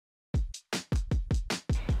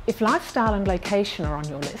If lifestyle and location are on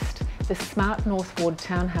your list, this smart North Ward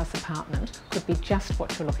townhouse apartment could be just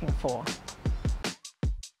what you're looking for.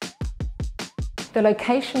 The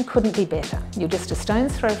location couldn't be better. You're just a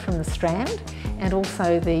stone's throw from the Strand and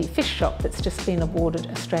also the fish shop that's just been awarded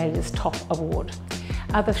Australia's top award.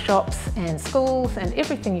 Other shops and schools and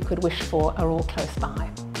everything you could wish for are all close by.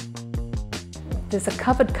 There's a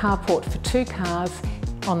covered carport for 2 cars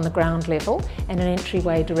on the ground level and an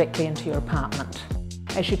entryway directly into your apartment.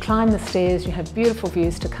 As you climb the stairs, you have beautiful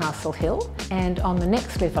views to Castle Hill, and on the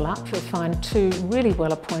next level up you'll find 2 really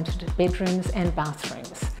well appointed bedrooms and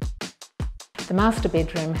bathrooms. The master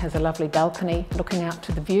bedroom has a lovely balcony looking out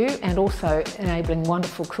to the view and also enabling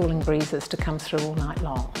wonderful cooling breezes to come through all night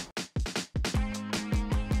long.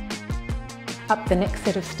 Up the next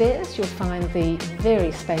set of stairs you'll find the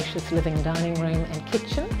very spacious living dining room and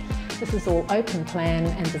kitchen. This is all open plan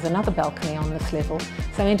and there's another balcony on this level,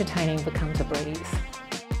 so entertaining becomes a breeze.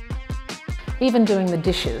 Even doing the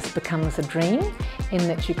dishes becomes a dream in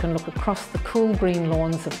that you can look across the cool green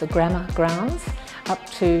lawns of the grammar grounds up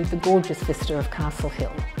to the gorgeous vista of Castle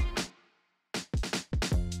Hill.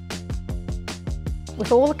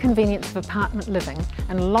 With all the convenience of apartment living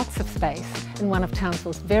and lots of space in one of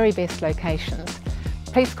Townsville's very best locations,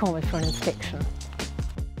 please call me for an inspection.